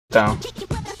So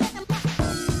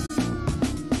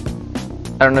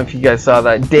I don't know if you guys saw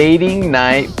that. Dating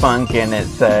night Funkin, it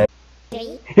said.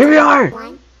 Here we are!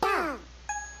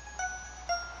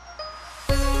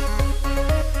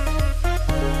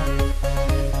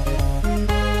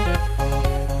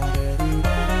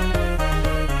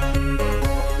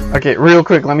 Okay, real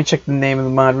quick, let me check the name of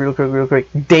the mod real quick.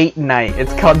 Date night.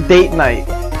 It's called Date Night.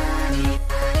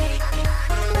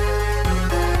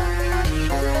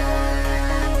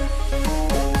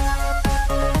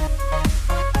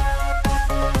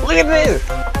 Look at this!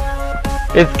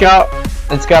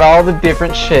 It's got all the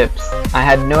different ships. I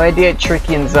had no idea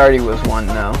Tricky and Zardy was one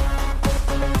though.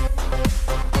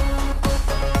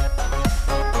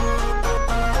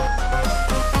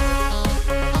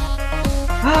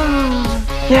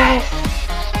 Yes!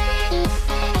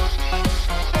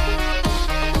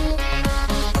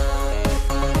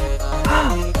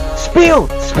 Spiel!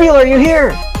 Spiel, are you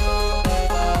here?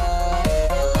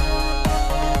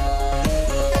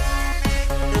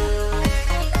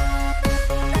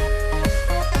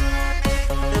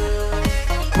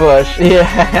 Bush,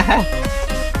 yeah.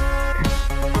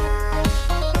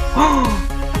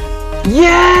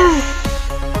 Yes!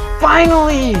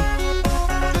 Finally!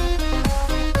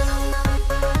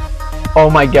 Oh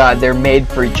my god, they're made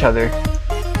for each other.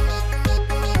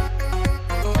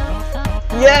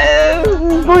 Yes!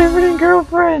 Boyfriend and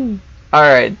girlfriend!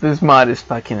 Alright, this mod is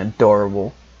fucking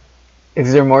adorable.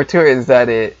 Is there more to it? Is that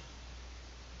it?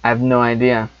 I have no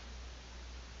idea.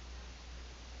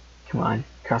 Come on,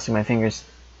 crossing my fingers.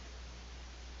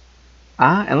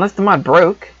 Unless the mod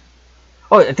broke.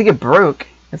 Oh, I think it broke.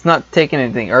 It's not taking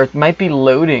anything. Or it might be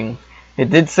loading. It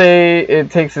did say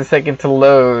it takes a second to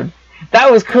load.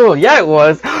 That was cool. Yeah, it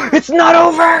was. It's not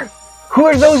over! Who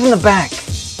are those in the back?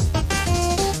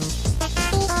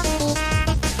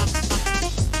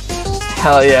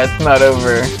 Hell yeah, it's not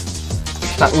over.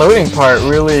 That loading part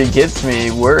really gets me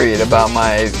worried about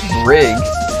my rig.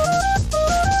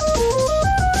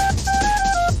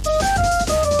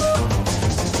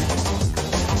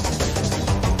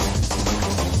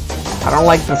 I don't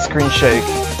like the screen shake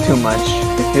too much.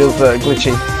 It feels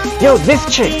glitchy. Yo, this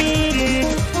chick!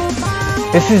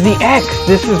 This is the ex!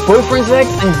 This is boyfriend's ex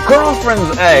and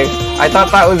girlfriend's ex! I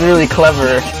thought that was really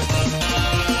clever.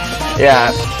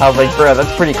 Yeah, I was like, bro,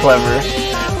 that's pretty clever.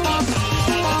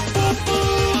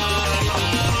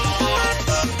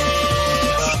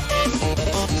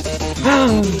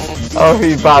 Oh,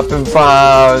 he popped and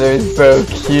pop! They're so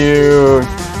cute!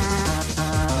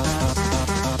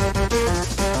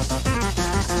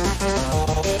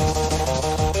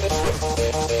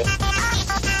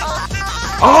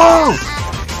 Oh!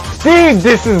 Dude,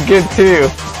 this is good too.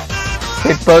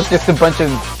 It's both just a bunch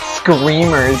of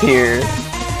screamers here.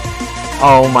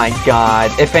 Oh my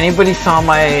god. If anybody saw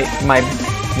my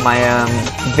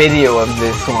video of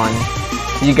this one,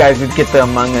 you guys would get the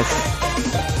Among Us.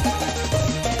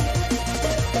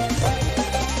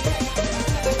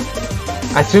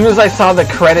 As soon as I saw the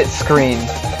credit screen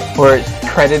where it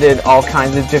credited all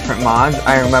kinds of different mods,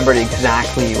 I remembered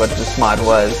exactly what this mod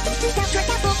was.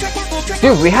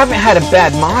 Dude, we haven't had a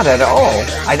bad mod at all.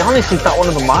 I honestly thought one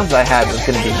of the mods I had was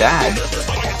gonna be bad.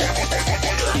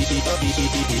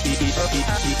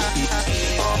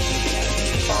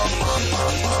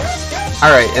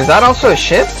 Alright, is that also a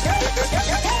ship?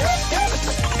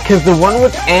 Because the one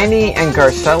with Annie and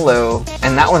Garcello,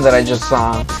 and that one that I just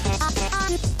saw,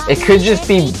 it could just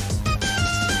be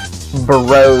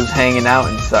bros hanging out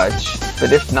and such.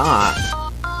 But if not,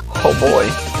 oh boy.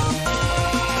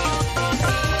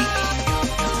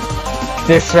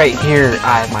 This right here,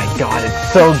 oh my god,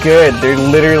 it's so good. They're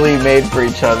literally made for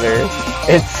each other.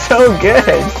 It's so good.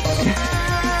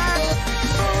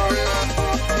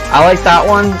 I like that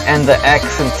one and the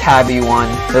X and Tabby one.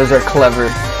 Those are clever.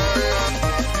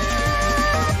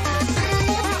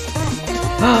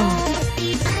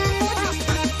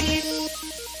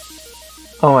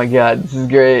 Oh my god, this is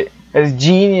great. It's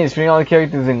genius, putting all the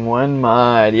characters in one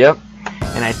mod. Yep.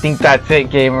 And I think that's it,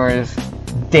 gamers.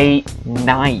 Date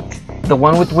night. The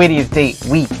one with Witty is Date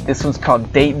Week. This one's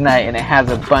called Date Night, and it has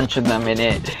a bunch of them in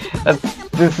it.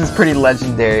 This is pretty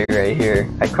legendary right here.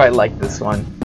 I quite like this one.